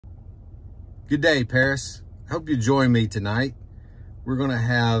Good day, Paris. I hope you join me tonight. We're going to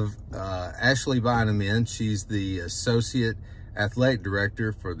have Ashley Bynum in. She's the Associate Athletic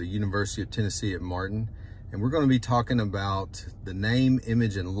Director for the University of Tennessee at Martin. And we're going to be talking about the name,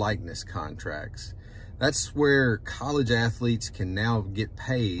 image, and likeness contracts. That's where college athletes can now get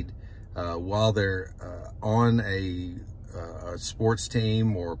paid while they're on a sports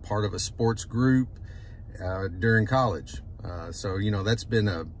team or part of a sports group during college. So, you know, that's been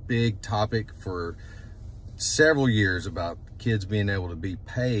a big topic for several years about kids being able to be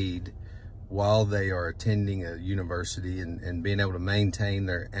paid while they are attending a university and being able to maintain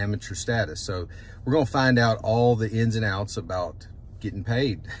their amateur status. So we're going to find out all the ins and outs about getting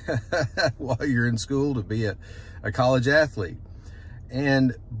paid while you're in school to be a college athlete.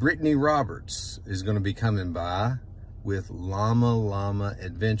 And Brittany Roberts is going to be coming by with Llama Llama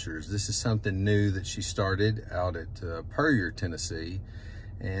Adventures. This is something new that she started out at Puryear, Tennessee,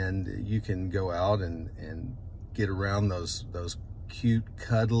 and you can go out and get around those cute,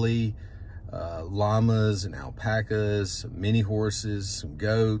 cuddly llamas and alpacas, some mini horses, some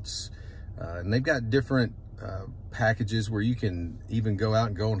goats, and they've got different packages where you can even go out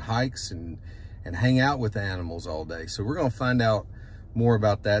and go on hikes and hang out with the animals all day. So we're going to find out more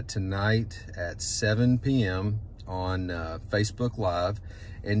about that tonight at 7 p.m. on Facebook Live,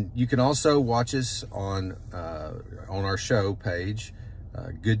 and you can also watch us on our show page,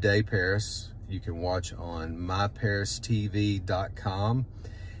 Good Day Paris. You can watch on myparistv.com,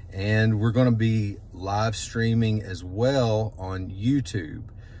 and we're going to be live streaming as well on YouTube.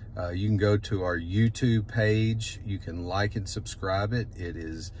 You can go to our YouTube page. You can like and subscribe it. It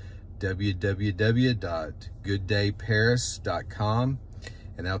is www.gooddayparis.com,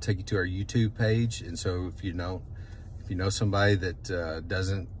 and that'll take you to our YouTube page. And so if you know somebody that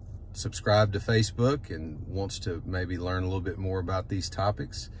doesn't subscribe to Facebook and wants to maybe learn a little bit more about these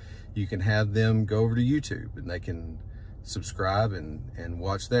topics, you can have them go over to YouTube and they can subscribe and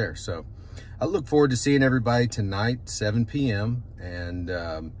watch there. So I look forward to seeing everybody tonight, 7 p.m. And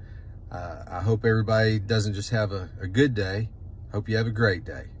I hope everybody doesn't just have a good day. Hope you have a great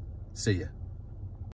day. See ya.